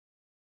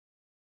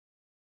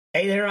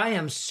Hey there, I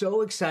am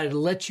so excited to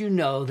let you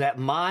know that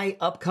my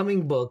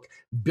upcoming book,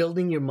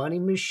 Building Your Money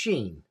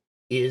Machine,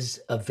 is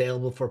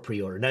available for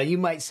pre-order. Now, you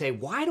might say,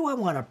 why do I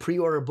want to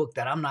pre-order a book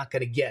that I'm not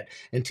going to get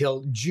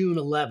until June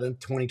 11th,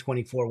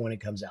 2024 when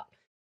it comes out?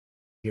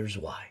 Here's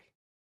why.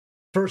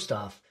 First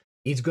off,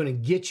 it's going to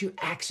get you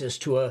access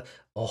to a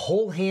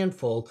whole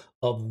handful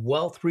of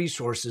wealth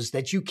resources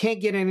that you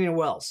can't get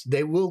anywhere else.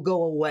 They will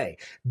go away.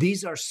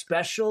 These are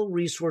special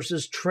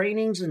resources,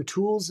 trainings, and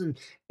tools and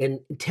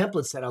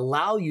templates that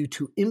allow you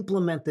to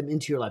implement them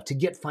into your life, to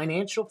get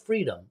financial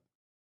freedom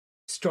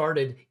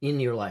started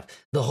in your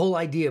life. The whole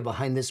idea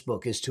behind this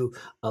book is to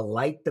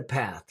light the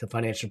path to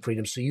financial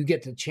freedom so you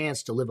get the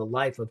chance to live a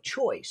life of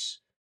choice,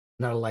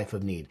 not a life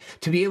of need.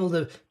 To be able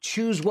to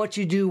choose what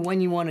you do,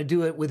 when you want to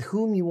do it, with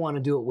whom you want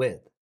to do it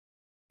with.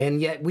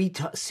 And yet we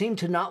seem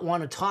to not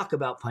want to talk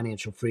about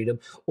financial freedom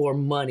or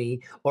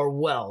money or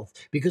wealth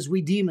because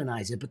we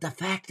demonize it. But the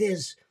fact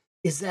is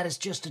that it's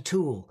just a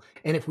tool.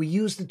 And if we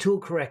use the tool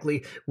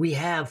correctly, we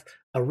have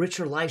a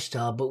richer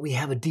lifestyle, but we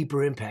have a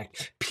deeper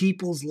impact.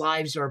 People's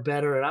lives are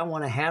better. And I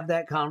want to have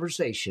that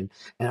conversation.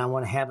 And I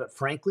want to have it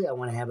frankly. I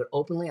want to have it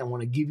openly. I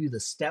want to give you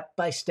the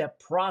step-by-step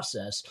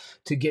process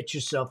to get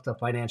yourself to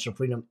financial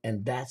freedom.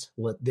 And that's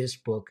what this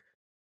book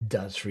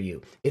does for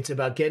you. It's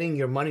about getting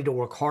your money to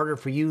work harder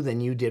for you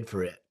than you did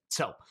for it.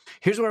 So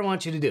here's what I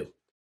want you to do.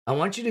 I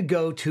want you to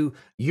go to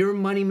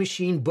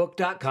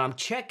yourmoneymachinebook.com.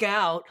 Check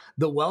out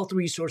the wealth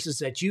resources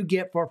that you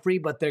get for free,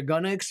 but they're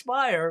going to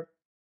expire.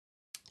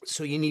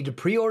 So you need to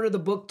pre-order the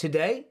book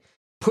today,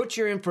 put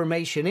your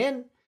information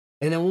in,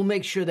 and then we'll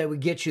make sure that we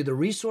get you the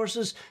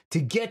resources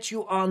to get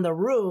you on the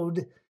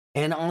road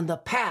and on the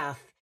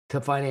path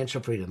to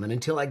financial freedom. And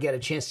until I get a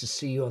chance to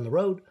see you on the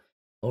road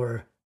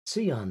or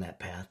see you on that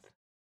path,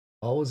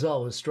 always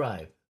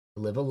strive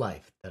to live a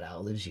life that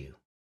outlives you.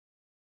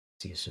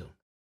 See you soon.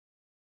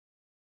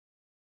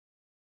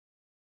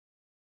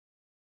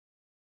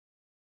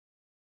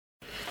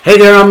 Hey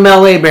there, I'm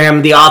Mel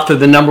Abraham, the author of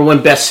the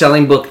 #1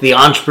 best-selling book, The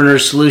Entrepreneur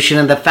Solution,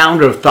 and the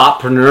founder of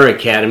Thoughtpreneur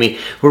Academy,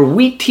 where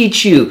we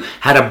teach you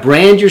how to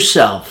brand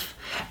yourself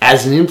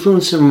as an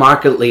influencer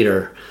market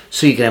leader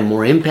so you can have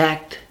more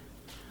impact,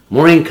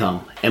 more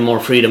income, and more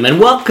freedom. And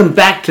welcome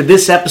back to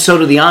this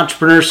episode of the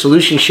Entrepreneur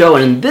Solution Show.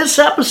 And in this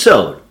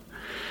episode,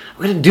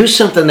 we're going to do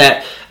something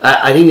that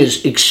I think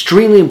is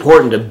extremely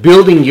important to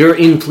building your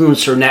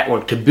influencer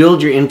network, to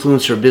build your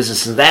influencer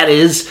business. And that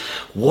is,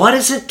 what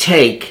does it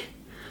take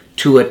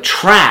to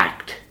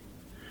attract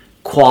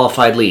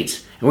qualified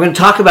leads? And we're going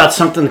to talk about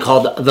something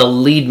called the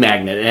lead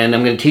magnet. And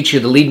I'm going to teach you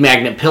the lead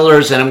magnet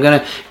pillars. And I'm going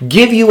to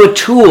give you a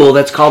tool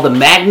that's called the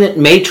Magnet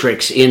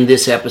Matrix in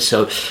this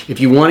episode. If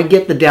you want to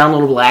get the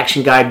downloadable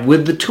action guide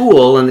with the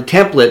tool and the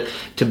template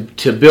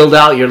to build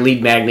out your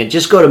lead magnet,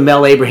 just go to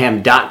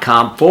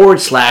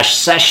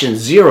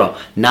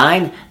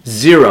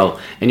melabraham.com/session090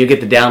 and you'll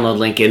get the download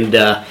link.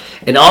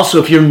 And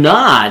also, if you're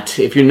not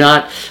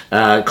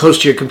close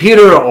to your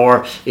computer,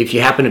 or if you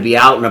happen to be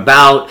out and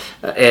about,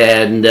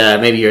 and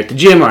maybe you're at the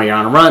gym or you're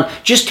on a run,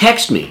 just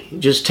text me.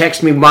 Just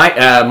text me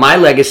my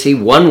legacy,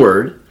 one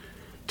word,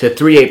 to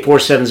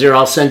 38470.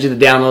 I'll send you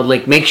the download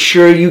link. Make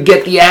sure you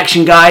get the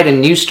action guide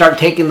and you start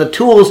taking the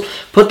tools,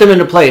 put them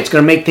into play. It's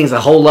going to make things a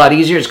whole lot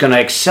easier. It's going to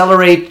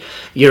accelerate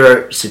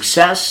your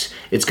success.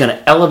 It's going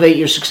to elevate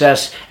your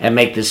success and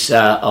make this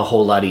a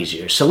whole lot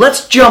easier. So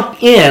let's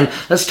jump in.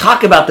 Let's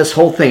talk about this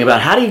whole thing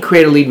about how do you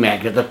create a lead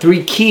magnet, the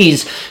 3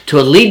 keys to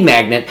a lead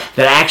magnet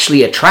that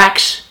actually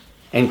attracts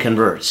and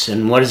converts,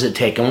 and what does it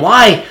take, and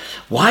why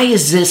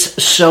is this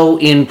so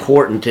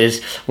important?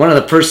 Is one of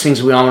the first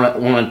things we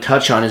want to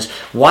touch on is,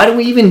 why do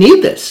we even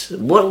need this?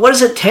 What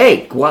does it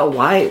take?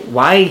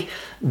 Why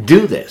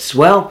do this?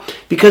 Well,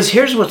 because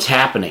here's what's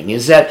happening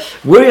is that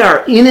we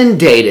are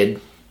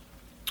inundated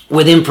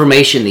with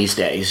information these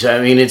days. I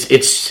mean,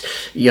 it's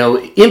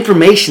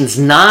information's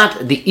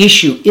not the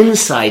issue.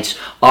 Insights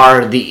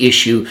are the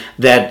issue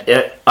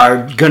that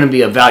are going to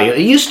be of value.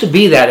 It used to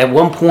be that at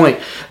one point,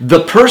 the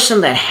person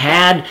that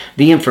had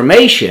the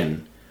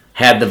information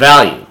had the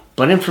value.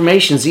 But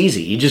information's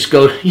easy. You just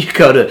go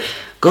to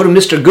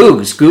Mr.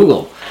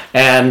 Google,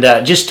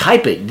 and just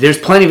type it. There's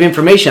plenty of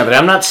information out there.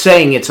 I'm not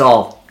saying it's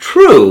all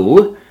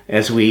true,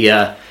 as we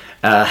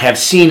have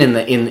seen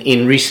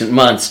in recent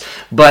months,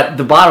 but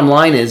the bottom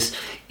line is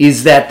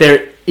that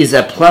there is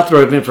a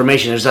plethora of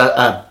information. There's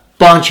a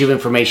bunch of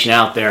information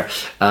out there,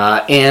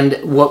 and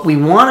what we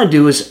want to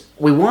do is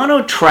we want to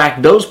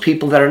attract those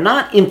people that are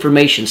not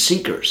information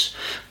seekers,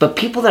 but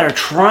people that are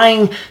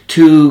trying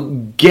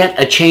to get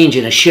a change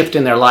and a shift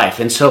in their life.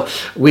 And so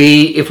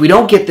if we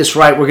don't get this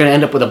right, we're going to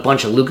end up with a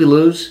bunch of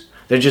looky-loos.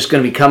 They're just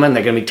going to be coming.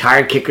 They're going to be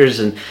tired kickers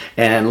and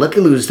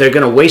looky-loos. They're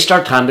going to waste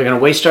our time. They're going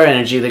to waste our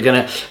energy. They're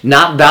going to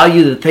not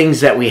value the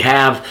things that we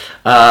have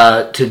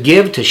to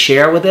give, to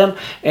share with them.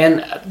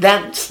 And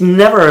that's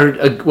never,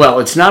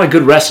 it's not a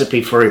good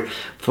recipe for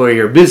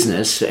your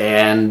business,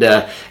 and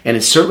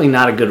it's certainly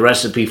not a good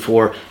recipe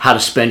for how to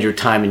spend your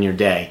time in your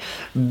day.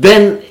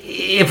 Then,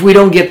 if we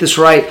don't get this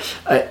right,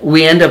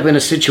 we end up in a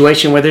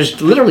situation where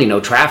there's literally no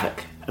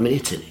traffic. I mean,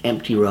 it's an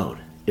empty road.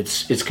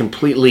 It's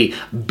completely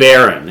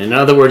barren. In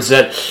other words,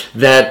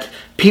 that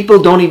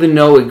people don't even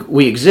know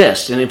we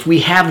exist. And if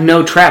we have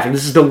no traffic,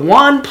 this is the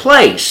one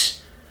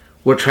place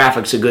where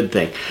traffic's a good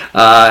thing.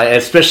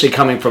 Especially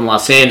coming from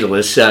Los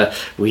Angeles,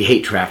 we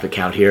hate traffic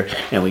out here,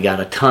 and we got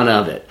a ton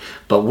of it.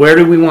 But where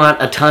do we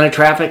want a ton of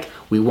traffic?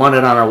 We want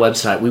it on our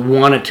website. We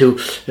want it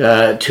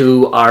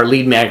to our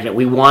lead magnet.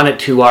 We want it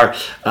to our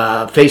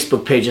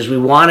Facebook pages. We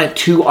want it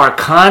to our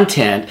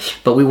content,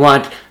 but we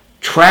want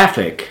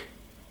traffic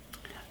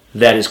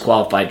that is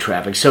qualified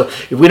traffic. So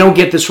if we don't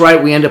get this right,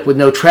 we end up with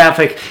no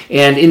traffic.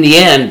 And in the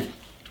end,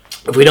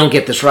 if we don't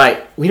get this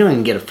right, we don't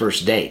even get a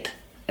first date.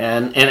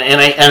 And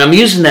I'm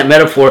using that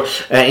metaphor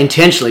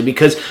intentionally,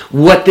 because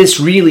what this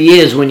really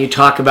is, when you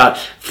talk about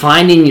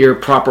finding your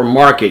proper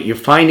market, you're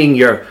finding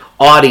your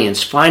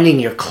audience, finding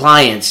your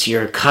clients,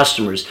 your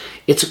customers,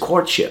 it's a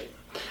courtship.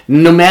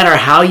 No matter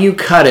how you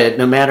cut it,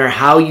 no matter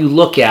how you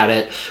look at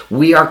it,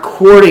 we are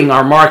courting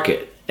our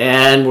market.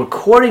 And we're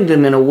courting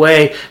them in a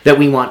way that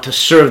we want to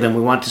serve them,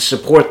 we want to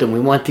support them, we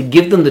want to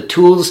give them the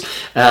tools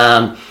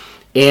and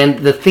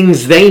the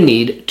things they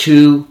need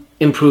to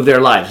improve their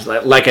lives.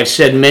 Like I've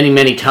said many,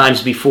 many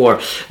times before,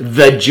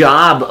 the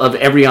job of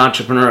every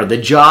entrepreneur, the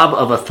job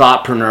of a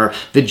thoughtpreneur,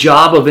 the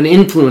job of an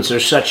influencer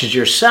such as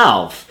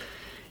yourself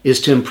is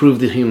to improve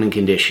the human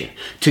condition,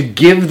 to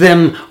give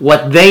them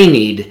what they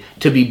need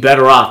to be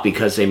better off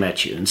because they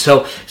met you. And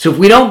so if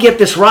we don't get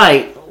this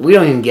right, we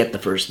don't even get the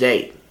first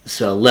date.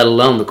 So let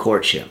alone the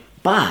courtship.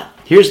 But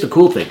here's the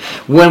cool thing.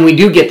 When we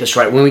do get this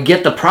right, when we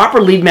get the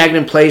proper lead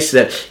magnet in place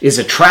that is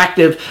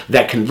attractive,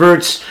 that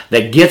converts,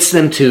 that gets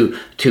them to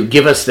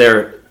give us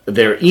their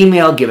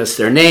email, give us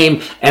their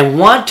name, and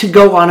want to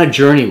go on a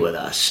journey with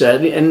us.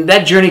 And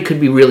that journey could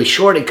be really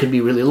short, it could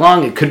be really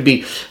long, it could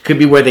be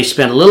where they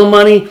spend a little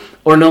money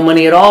or no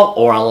money at all,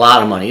 or a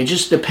lot of money. It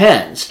just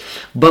depends.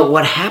 But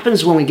what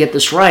happens when we get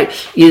this right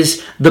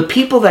is the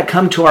people that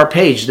come to our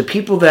page, the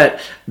people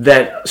that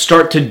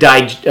start to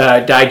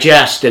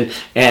digest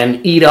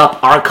and eat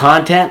up our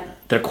content,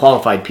 they're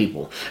qualified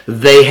people.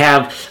 They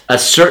have a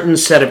certain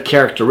set of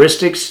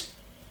characteristics,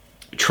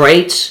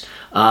 traits.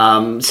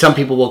 Some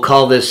people will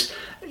call this,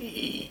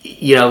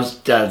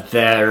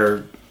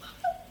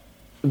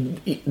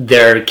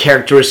 their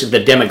characteristics,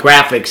 the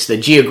demographics, the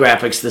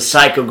geographics, the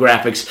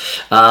psychographics,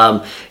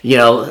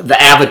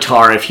 the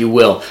avatar, if you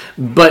will.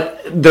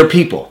 But they're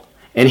people.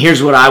 And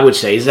here's what I would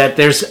say, is that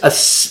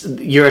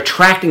you're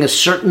attracting a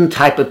certain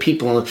type of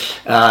people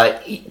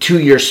to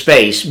your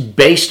space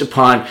based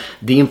upon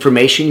the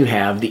information you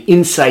have, the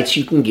insights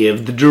you can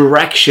give, the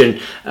direction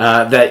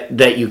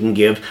that you can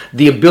give,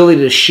 the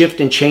ability to shift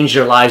and change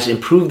their lives,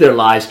 improve their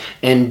lives,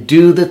 and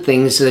do the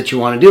things that you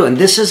want to do. And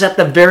this is at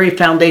the very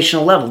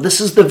foundational level.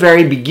 This is the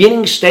very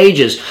beginning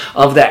stages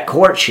of that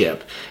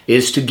courtship,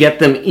 is to get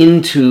them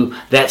into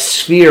that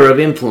sphere of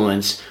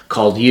influence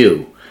called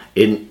you.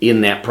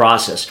 In that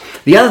process.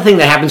 The other thing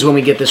that happens when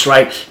we get this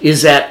right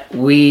is that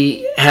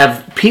we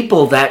have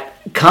people that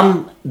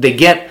come, they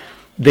get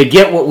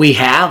what we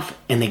have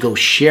and they go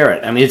share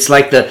it. I mean, it's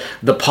like the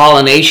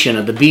pollination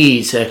of the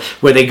bees,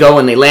 where they go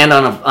and they land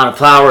on a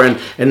flower and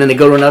then they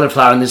go to another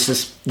flower, and there's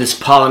this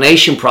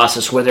pollination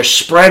process where they're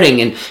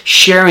spreading and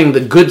sharing the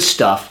good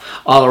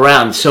stuff all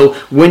around. So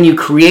when you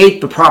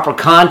create the proper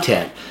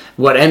content,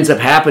 what ends up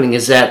happening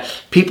is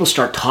that people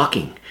start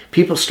talking.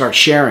 People start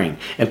sharing,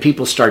 and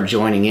people start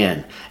joining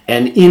in.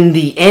 And in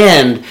the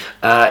end,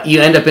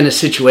 you end up in a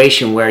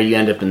situation where you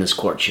end up in this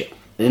courtship,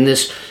 in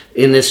this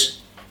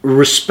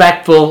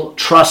respectful,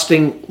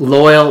 trusting,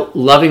 loyal,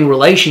 loving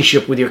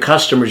relationship with your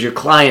customers, your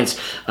clients,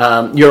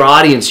 your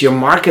audience, your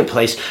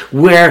marketplace,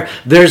 where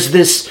there's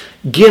this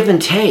give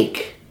and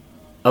take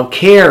of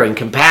care and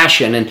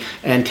compassion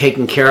and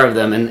taking care of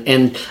them.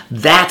 And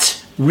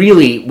that's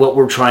really what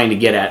we're trying to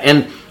get at.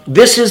 And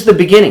this is the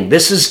beginning.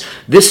 This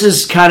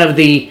is kind of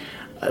the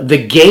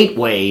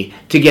gateway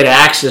to get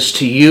access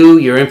to you,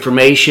 your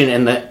information,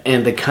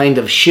 and the kind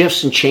of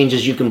shifts and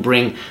changes you can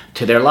bring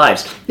to their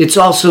lives. It's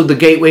also the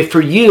gateway for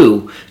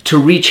you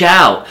to reach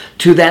out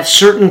to that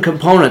certain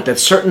component, that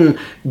certain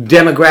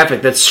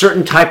demographic, that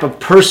certain type of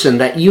person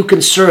that you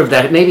can serve,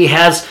 that maybe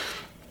has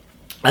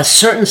a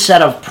certain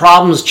set of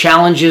problems,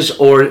 challenges,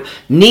 or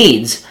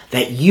needs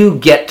that you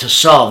get to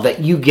solve, that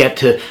you get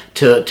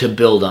to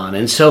build on.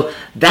 And so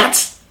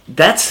that's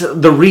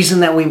the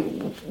reason that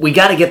we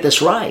got to get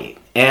this right.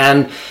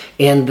 And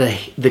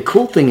the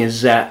cool thing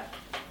is that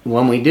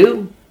when we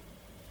do,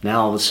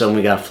 now all of a sudden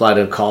we got a flood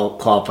of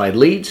qualified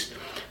leads,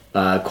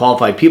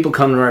 qualified people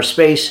come to our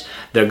space,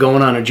 they're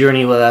going on a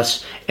journey with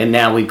us, and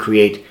now we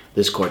create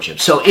this courtship.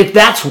 So if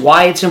that's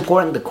why it's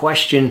important, the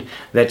question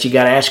that you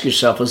got to ask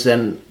yourself is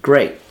then,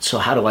 great, so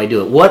how do I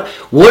do it? What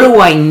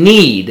do I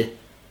need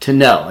to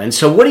know? And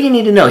so what do you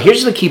need to know?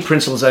 Here's the key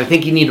principles that I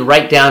think you need to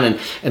write down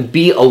and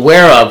be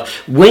aware of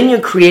when you're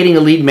creating a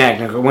lead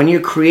magnet, or when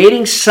you're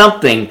creating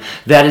something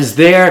that is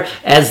there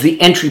as the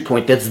entry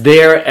point, that's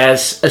there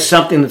as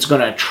something that's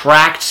going to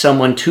attract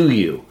someone to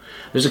you.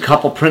 There's a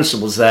couple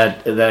principles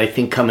that I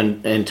think come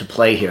into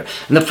play here.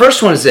 And the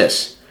first one is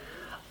this: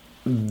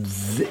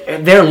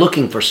 they're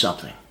looking for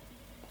something.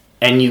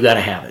 and you got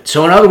to have it.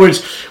 So in other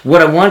words,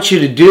 what I want you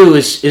to do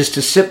is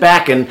to sit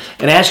back and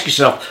ask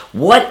yourself,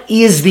 what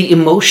is the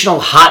emotional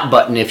hot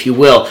button, if you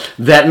will,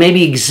 that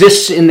maybe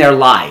exists in their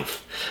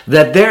life,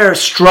 that they're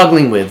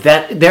struggling with,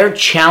 that they're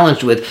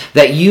challenged with,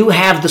 that you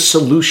have the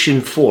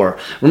solution for.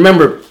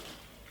 Remember,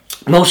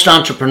 most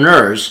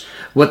entrepreneurs,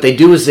 what they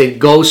do is they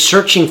go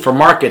searching for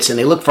markets and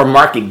they look for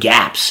market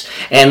gaps.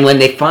 And when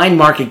they find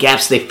market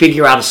gaps, they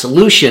figure out a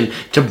solution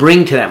to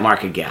bring to that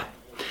market gap.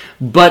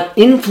 But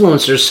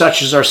influencers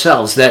such as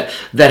ourselves that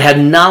have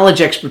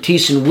knowledge,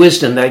 expertise, and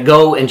wisdom that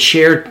go and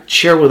share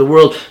with the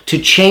world to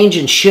change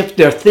and shift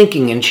their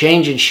thinking and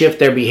change and shift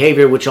their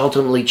behavior, which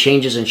ultimately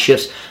changes and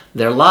shifts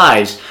their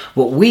lives.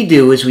 What we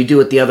do is we do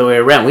it the other way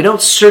around. We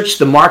don't search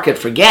the market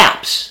for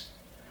gaps.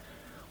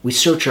 We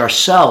search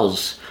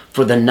ourselves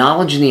for the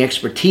knowledge and the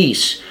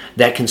expertise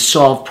that can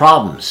solve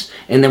problems.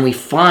 And then we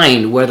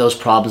find where those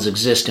problems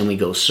exist and we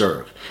go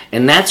serve.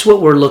 And that's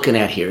what we're looking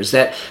at here, is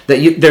that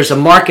there's a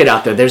market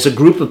out there, there's a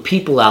group of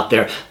people out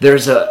there,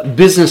 there's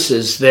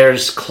businesses,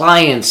 there's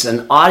clients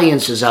and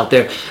audiences out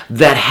there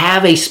that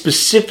have a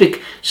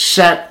specific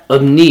set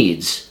of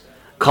needs.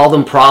 Call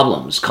them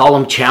problems, call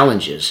them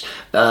challenges,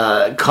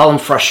 call them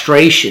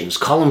frustrations,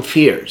 call them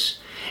fears.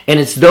 And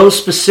it's those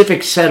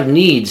specific set of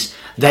needs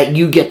that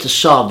you get to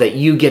solve, that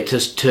you get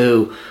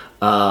to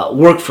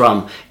work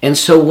from. And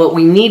so what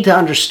we need to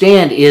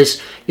understand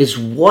is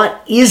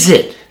what is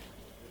it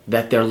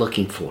that they're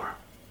looking for.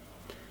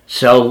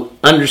 So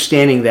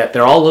understanding that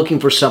they're all looking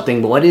for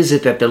something, what is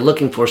it that they're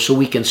looking for, so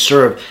we can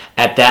serve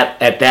at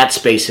that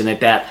space and at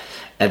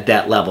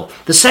that level.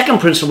 The second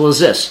principle is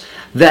this,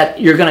 that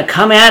you're going to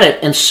come at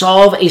it and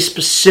solve a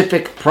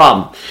specific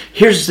problem.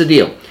 Here's the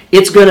deal.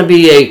 It's going to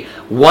be a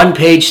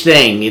one-page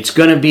thing. It's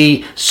going to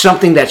be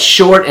something that's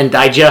short and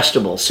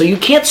digestible. So you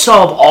can't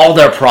solve all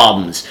their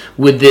problems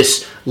with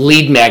this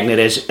lead magnet,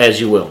 as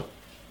you will.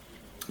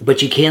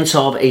 But you can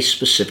solve a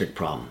specific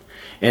problem.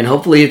 And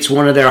hopefully it's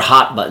one of their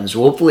hot buttons.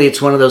 Hopefully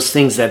it's one of those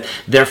things that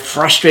they're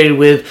frustrated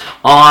with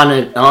on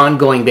an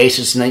ongoing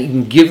basis, and that you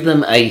can give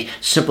them a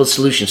simple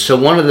solution. So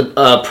one of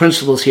the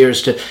principles here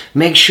is to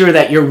make sure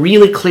that you're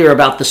really clear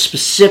about the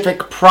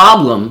specific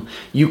problem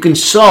you can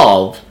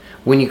solve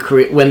when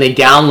they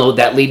download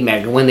that lead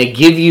magnet, when they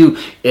give you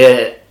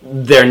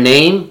their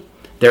name,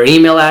 their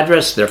email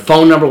address, their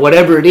phone number,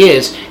 whatever it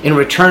is, in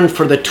return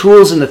for the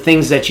tools and the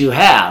things that you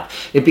have.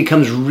 It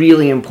becomes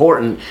really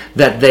important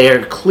that they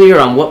are clear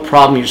on what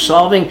problem you're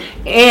solving,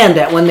 and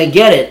that when they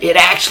get it, it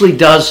actually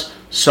does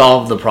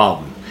solve the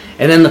problem.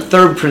 And then the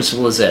third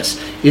principle is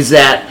this, is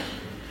that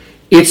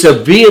it's a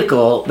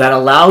vehicle that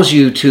allows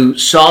you to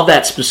solve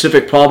that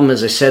specific problem,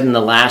 as I said in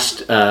the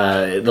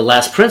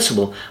last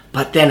principle,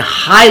 but then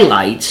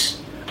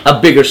highlights a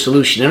bigger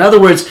solution. In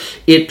other words,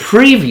 it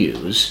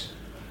previews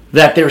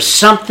that there's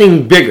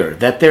something bigger,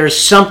 that there's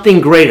something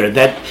greater,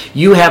 that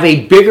you have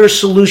a bigger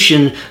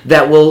solution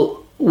that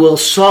will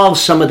solve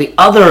some of the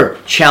other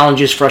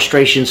challenges,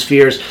 frustrations,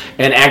 fears,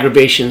 and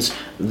aggravations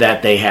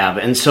that they have.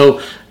 And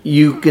so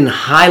you can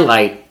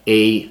highlight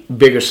a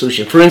bigger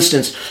solution. For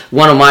instance,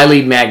 one of my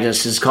lead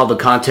magnets is called the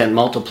Content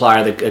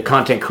Multiplier, the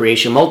Content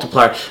Creation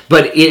Multiplier,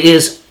 but it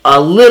is a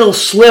little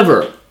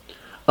sliver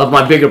of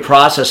my bigger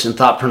process in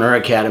Thoughtpreneur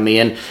Academy.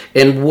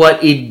 And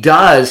what it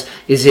does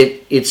is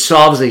it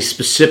solves a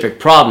specific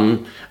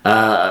problem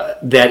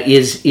that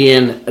is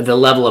in the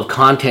level of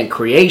content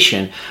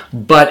creation,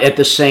 but at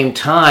the same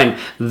time,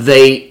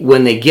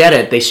 when they get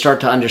it, they start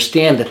to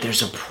understand that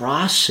there's a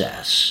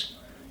process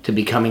to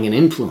becoming an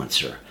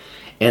influencer,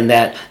 and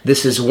that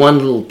this is one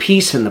little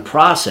piece in the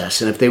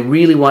process. And if they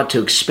really want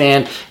to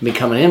expand and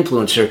become an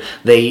influencer,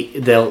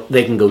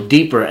 they can go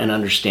deeper and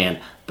understand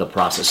the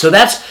process. So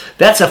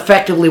that's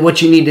effectively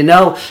what you need to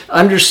know.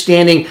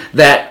 Understanding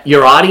that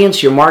your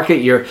audience, your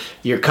market,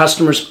 your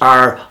customers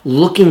are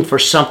looking for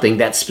something,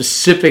 that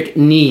specific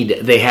need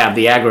they have,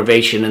 the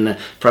aggravation and the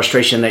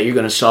frustration that you're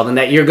going to solve, and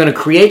that you're going to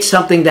create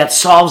something that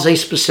solves a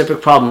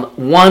specific problem,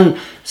 one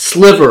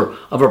sliver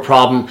of a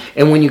problem.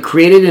 And when you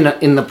create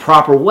it in the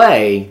proper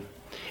way,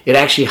 it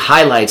actually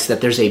highlights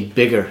that there's a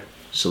bigger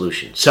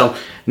solution. So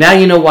now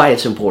you know why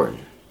it's important.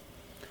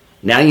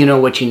 Now you know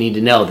what you need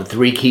to know, the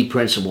 3 key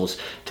principles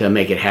to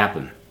make it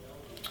happen.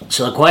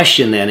 So the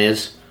question then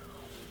is,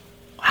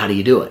 how do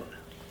you do it?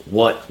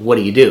 What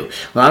do you do?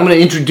 Well, I'm going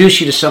to introduce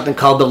you to something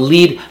called the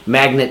Lead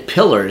Magnet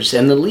Pillars.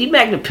 And the Lead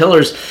Magnet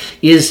Pillars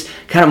is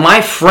kind of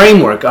my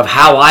framework of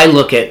how I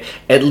look at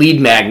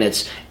lead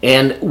magnets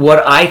and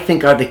what I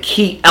think are the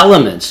key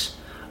elements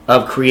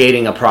of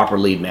creating a proper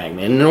lead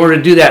magnet. And in order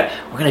to do that,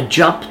 we're going to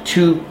jump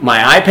to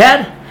my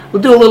iPad.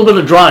 We'll do a little bit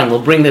of drawing.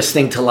 We'll bring this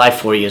thing to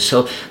life for you.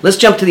 So let's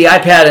jump to the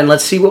iPad and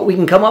let's see what we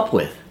can come up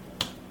with.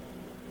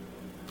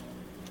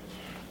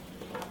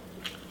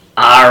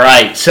 All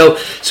right. So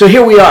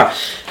here we are.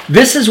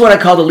 this is what I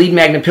call the lead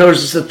magnet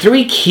pillars. It's the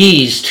three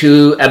keys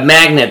to a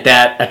magnet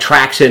that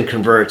attracts and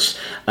converts,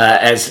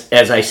 as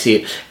I see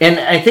it. And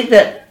I think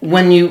that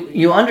when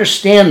you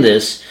understand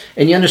this,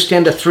 and you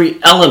understand the three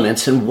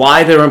elements and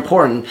why they're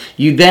important,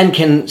 you then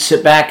can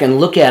sit back and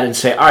look at it and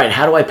say, all right,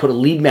 how do I put a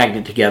lead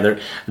magnet together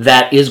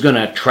that is going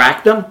to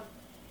attract them,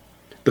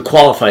 the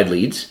qualified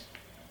leads,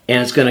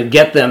 and it's going to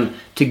get them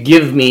to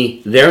give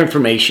me their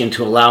information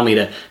to allow me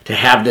to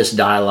have this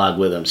dialogue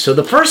with them. So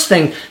the first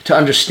thing to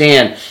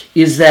understand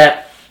is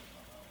that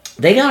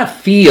they got to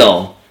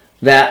feel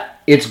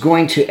that it's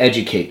going to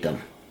educate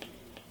them.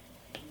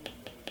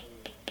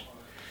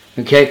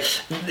 Okay?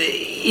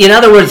 In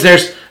other words,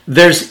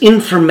 there's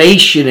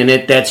information in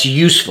it that's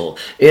useful.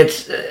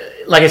 It's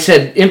like I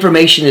said,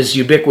 information is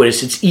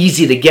ubiquitous. It's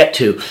easy to get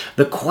to.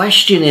 The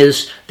question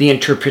is the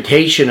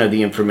interpretation of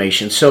the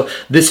information. So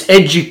this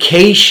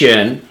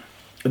education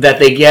that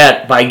they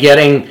get by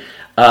getting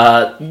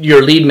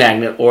your lead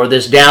magnet or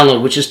this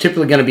download, which is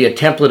typically going to be a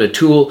template, a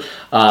tool,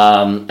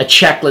 a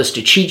checklist,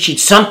 a cheat sheet,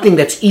 something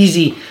that's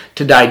easy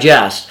to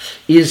digest,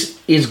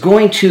 is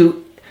going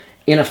to,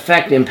 in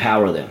effect,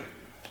 empower them.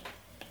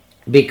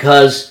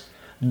 Because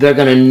they're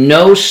going to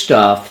know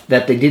stuff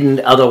that they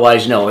didn't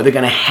otherwise know, or they're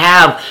going to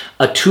have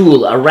a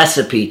tool, a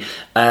recipe,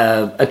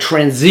 a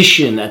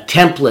transition, a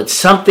template,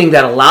 something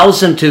that allows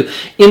them to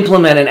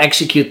implement and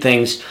execute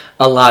things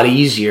a lot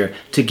easier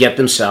to get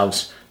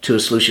themselves to a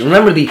solution.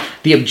 Remember,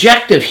 the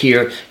objective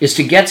here is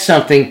to get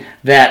something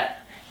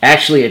that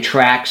actually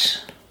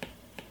attracts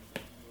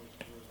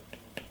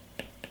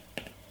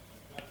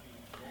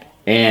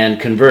and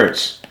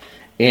converts.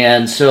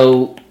 And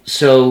so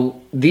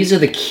these are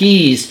the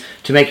keys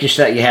to making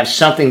sure that you have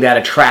something that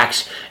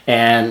attracts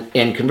and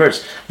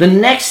converts. The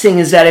next thing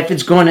is that if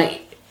it's going to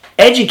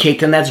educate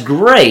them, that's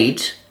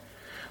great.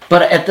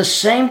 But at the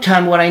same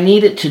time, what I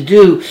need it to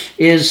do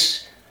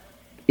is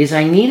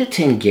I need it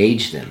to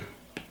engage them.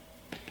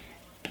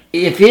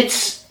 If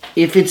it's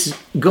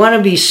going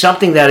to be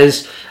something that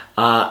is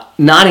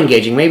not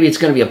engaging, maybe it's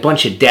going to be a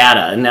bunch of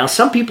data. And now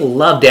some people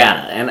love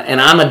data,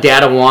 and I'm a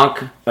data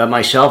wonk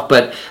myself,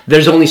 but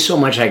there's only so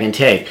much I can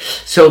take.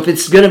 So if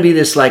it's going to be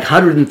this like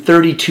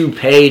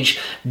 132-page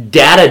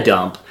data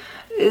dump,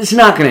 it's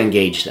not going to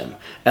engage them.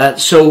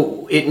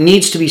 So it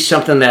needs to be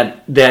something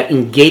that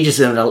engages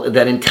them,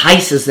 that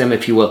entices them,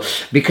 if you will.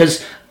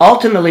 Because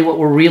ultimately what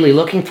we're really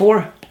looking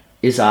for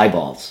is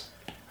eyeballs.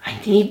 I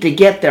need to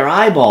get their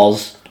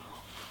eyeballs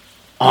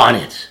on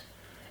it.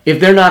 If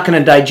they're not going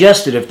to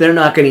digest it, if they're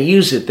not going to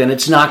use it, then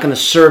it's not going to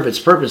serve its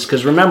purpose.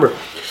 Because remember,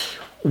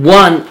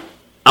 one,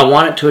 I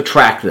want it to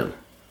attract them.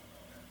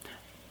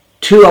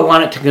 Two, I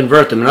want it to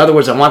convert them. In other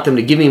words, I want them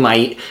to give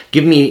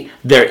me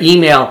their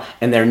email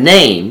and their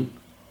name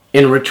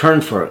in return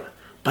for it.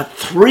 But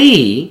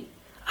three,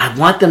 I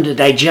want them to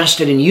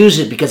digest it and use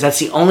it, because that's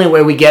the only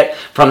way we get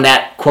from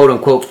that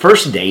quote-unquote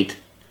first date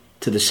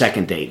to the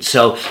second date.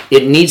 So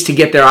it needs to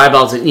get their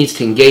eyeballs, it needs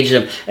to engage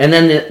them. And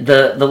then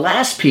the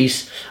last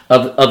piece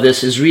of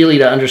this is really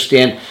to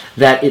understand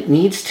that it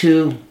needs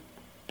to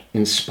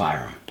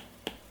inspire them.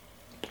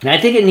 And I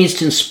think it needs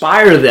to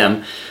inspire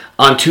them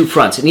on two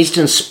fronts. It needs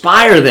to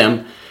inspire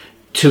them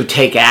to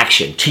take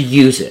action, to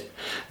use it.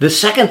 The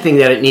second thing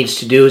that it needs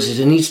to do is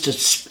it needs to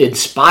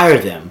inspire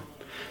them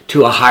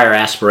to a higher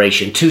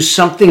aspiration, to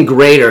something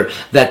greater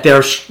that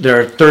they're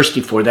thirsty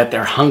for, that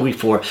they're hungry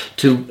for,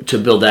 to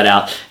build that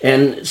out.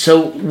 And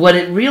so what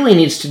it really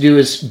needs to do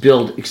is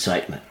build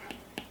excitement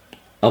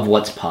of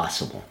what's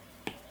possible.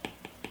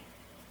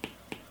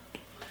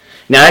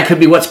 Now, that could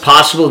be what's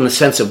possible in the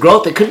sense of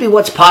growth. It could be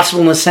what's possible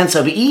in the sense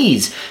of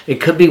ease.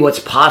 It could be what's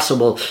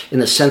possible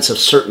in the sense of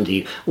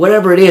certainty.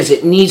 Whatever it is,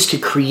 it needs to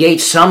create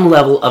some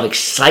level of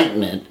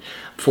excitement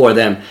for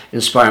them,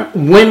 inspire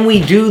them. When we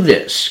do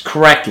this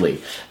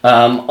correctly,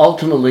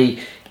 ultimately,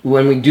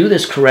 when we do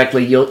this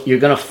correctly, you're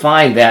going to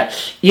find that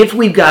if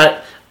we've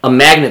got a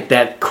magnet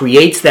that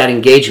creates that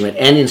engagement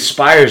and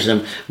inspires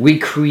them, we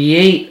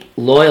create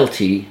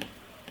loyalty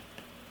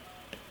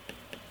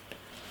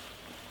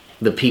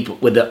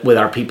with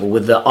our people,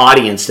 with the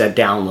audience that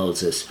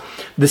downloads this.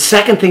 The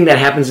second thing that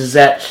happens is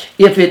that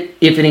if it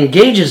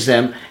engages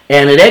them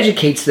and it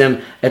educates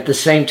them at the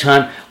same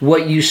time,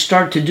 what you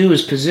start to do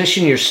is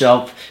position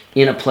yourself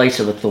in a place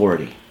of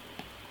authority.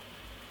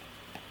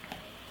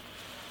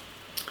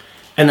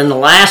 And then the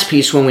last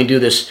piece, when we do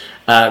this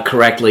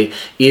correctly,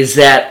 is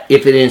that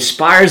if it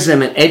inspires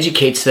them and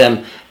educates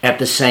them at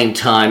the same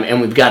time, and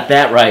we've got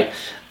that right,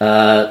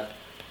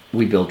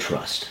 we build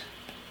trust.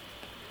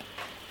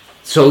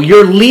 So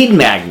your lead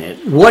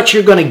magnet, what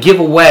you're going to give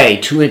away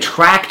to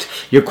attract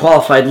your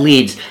qualified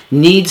leads,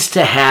 needs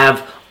to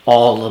have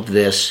all of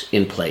this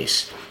in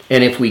place.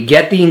 And if we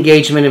get the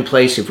engagement in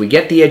place, if we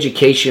get the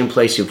education in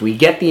place, if we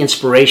get the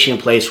inspiration in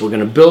place, we're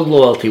going to build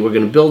loyalty, we're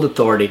going to build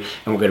authority,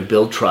 and we're going to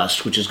build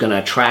trust, which is going to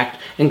attract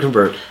and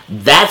convert.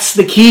 That's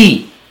the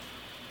key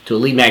to a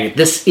lead magnet.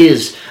 This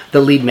is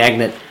the lead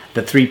magnet,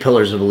 the three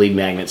pillars of a lead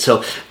magnet.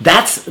 So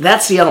that's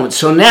the element.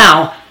 So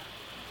now,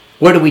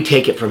 where do we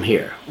take it from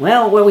here?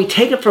 Well, where we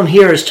take it from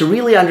here is to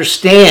really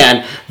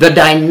understand the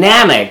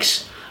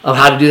dynamics of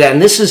how to do that.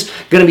 And this is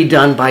going to be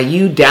done by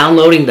you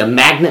downloading the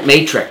Magnet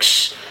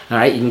Matrix. All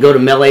right, you can go to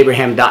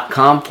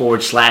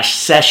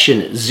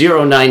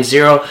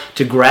melabraham.com/session090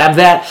 to grab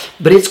that.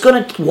 But it's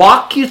going to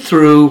walk you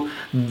through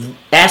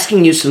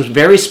asking you some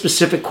very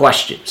specific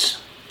questions.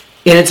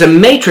 And it's a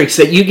matrix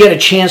that you get a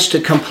chance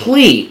to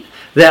complete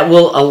that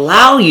will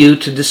allow you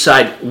to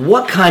decide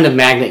what kind of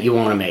magnet you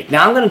want to make.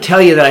 Now, I'm going to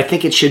tell you that I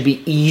think it should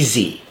be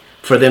easy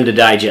for them to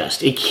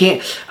digest. It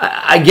can't,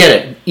 I get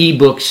it,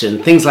 ebooks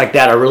and things like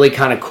that are really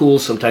kind of cool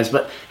sometimes,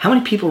 but how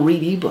many people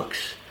read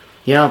ebooks?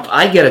 You know, if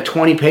I get a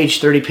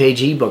 20-page,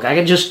 30-page ebook, I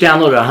can just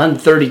download a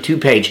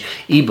 132-page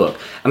ebook.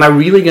 Am I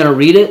really going to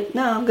read it?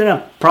 No, I'm going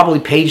to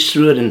probably page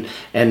through it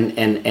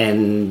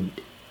and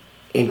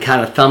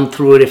kind of thumb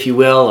through it, if you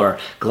will, or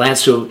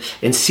glance through it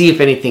and see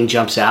if anything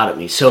jumps out at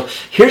me. So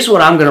here's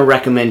what I'm going to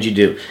recommend you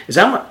do, is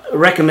I'm going to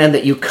recommend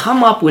that you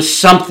come up with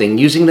something,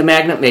 using the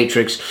Magnet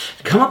Matrix,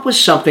 come up with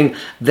something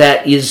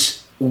that is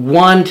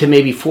 1 to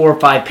maybe 4 or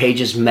 5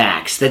 pages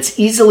max, that's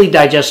easily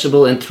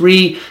digestible in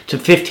 3 to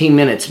 15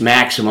 minutes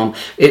maximum.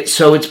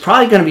 So it's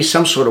probably going to be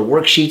some sort of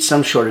worksheet,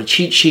 some sort of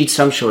cheat sheet,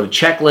 some sort of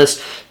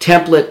checklist,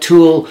 template,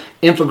 tool,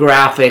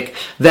 infographic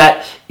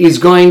that is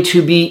going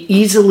to be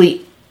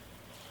easily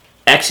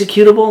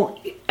executable,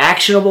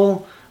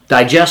 actionable,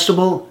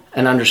 digestible,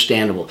 and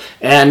understandable.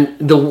 And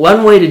the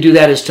one way to do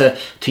that is to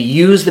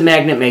use the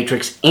Magnet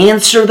Matrix,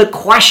 answer the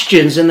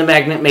questions in the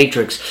Magnet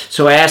Matrix.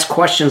 So I ask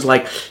questions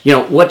like,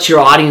 what's your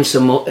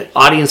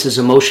audience's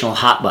emotional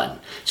hot button?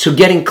 So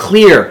getting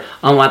clear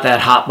on what that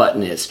hot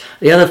button is.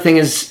 The other thing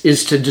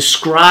is to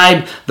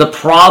describe the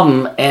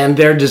problem and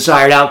their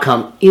desired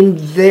outcome in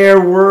their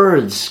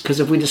words. Because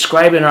if we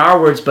describe it in our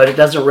words, but it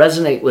doesn't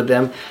resonate with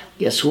them,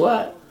 guess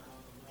what?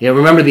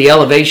 Remember, the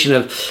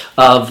elevation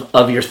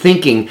of your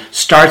thinking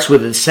starts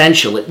with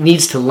essential. It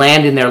needs to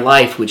land in their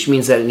life, which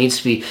means that it needs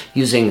to be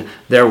using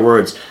their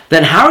words.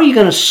 Then how are you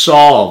going to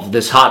solve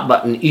this hot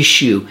button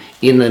issue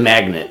in the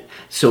magnet?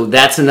 So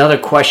that's another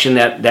question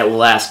that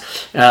we'll ask.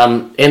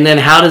 And then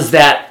how does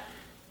that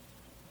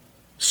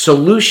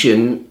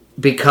solution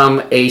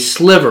become a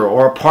sliver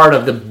or a part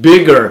of the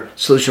bigger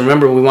solution?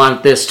 Remember, we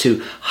want this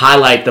to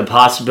highlight the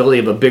possibility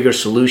of a bigger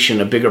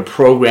solution, a bigger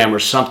program or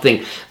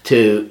something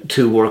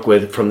to work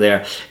with from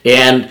there.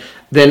 And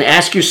then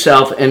ask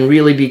yourself and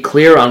really be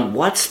clear on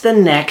what's the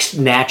next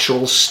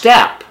natural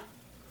step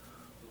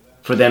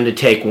for them to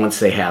take once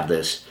they have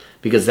this.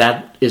 Because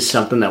that is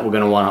something that we're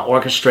going to want to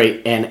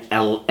orchestrate and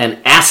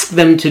ask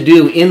them to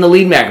do in the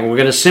lead magnet. We're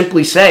going to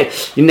simply say,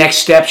 your next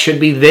step should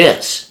be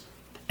this.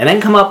 And then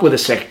come up with a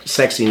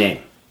sexy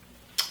name.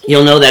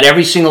 You'll know that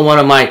every single one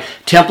of my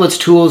templates,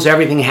 tools,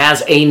 everything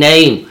has a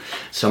name.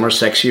 Some are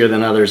sexier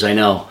than others, I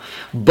know.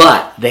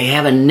 But they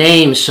have a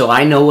name, so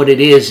I know what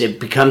it is. It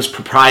becomes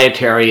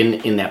proprietary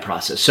in that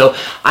process. So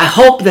I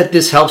hope that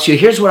this helps you.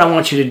 Here's what I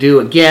want you to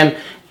do. Again,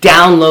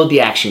 download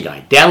the action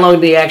guide. Download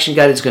the action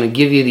guide. It's going to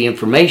give you the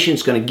information.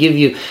 It's going to give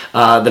you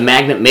the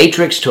Magnet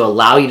Matrix to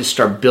allow you to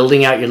start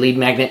building out your lead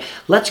magnet.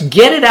 Let's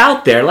get it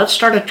out there. Let's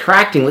start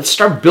attracting. Let's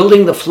start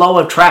building the flow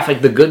of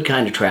traffic, the good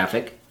kind of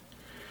traffic.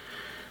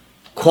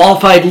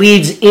 Qualified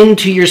leads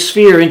into your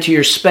sphere, into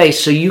your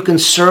space, so you can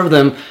serve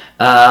them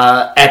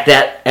at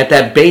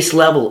that base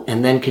level,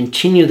 and then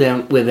continue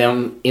with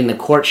them in the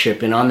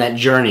courtship and on that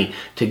journey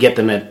to get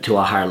them to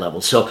a higher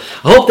level. So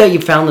I hope that you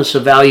found this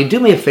of value.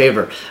 Do me a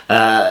favor.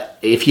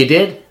 If you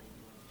did,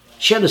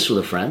 share this with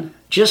a friend.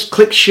 Just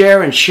click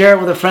share and share it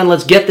with a friend.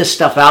 Let's get this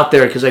stuff out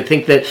there, because I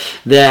think that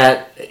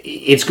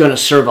it's going to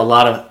serve a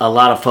lot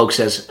of folks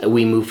as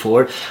we move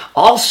forward.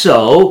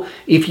 Also,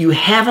 if you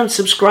haven't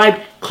subscribed,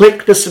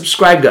 click the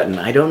subscribe button.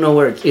 I don't know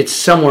where it's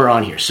somewhere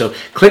on here. So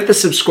click the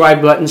subscribe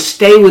button.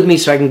 Stay with me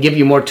so I can give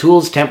you more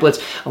tools,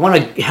 templates. I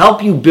want to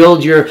help you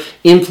build your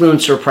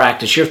influencer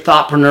practice, your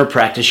thoughtpreneur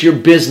practice, your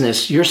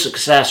business, your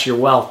success, your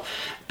wealth.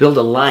 Build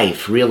a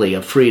life, really,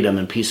 of freedom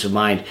and peace of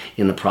mind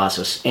in the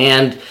process.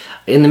 And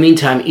in the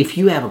meantime, if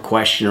you have a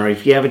question or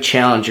if you have a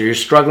challenge or you're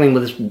struggling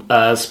with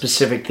a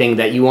specific thing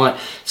that you want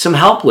some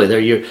help with,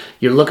 or you're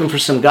looking for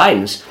some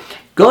guidance,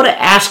 go to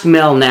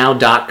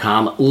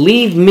askmelnow.com.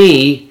 Leave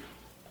me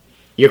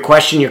your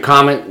question, your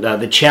comment,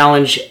 the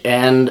challenge,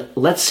 and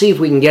let's see if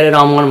we can get it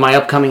on one of my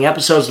upcoming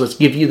episodes. Let's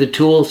give you the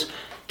tools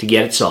to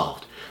get it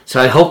solved.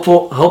 So I hope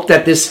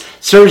that this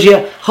serves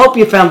you. Hope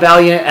you found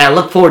value, and I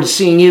look forward to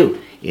seeing you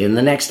in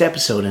the next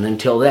episode. And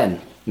until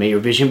then, may your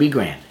vision be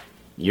grand,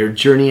 your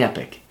journey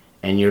epic,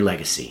 and your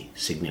legacy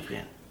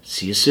significant.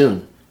 See you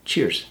soon.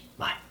 Cheers.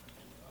 Bye.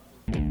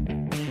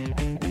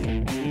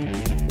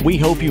 We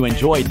hope you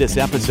enjoyed this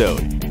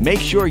episode. Make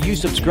sure you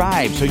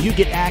subscribe so you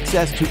get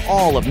access to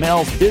all of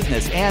Mel's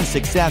business and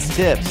success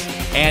tips.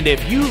 And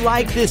if you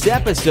like this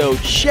episode,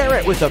 share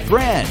it with a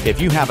friend.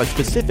 If you have a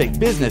specific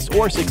business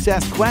or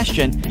success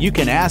question, you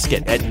can ask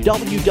it at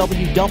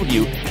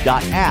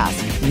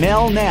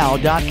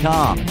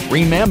www.askmelnow.com.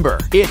 Remember,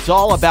 it's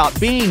all about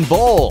being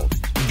bold,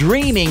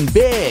 dreaming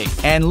big,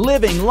 and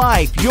living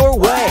life your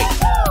way.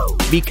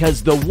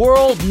 Because the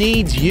world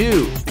needs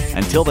you.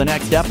 Until the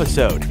next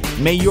episode,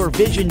 May your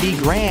vision be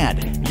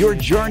grand, your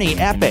journey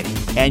epic,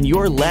 and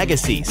your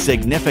legacy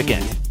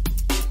significant.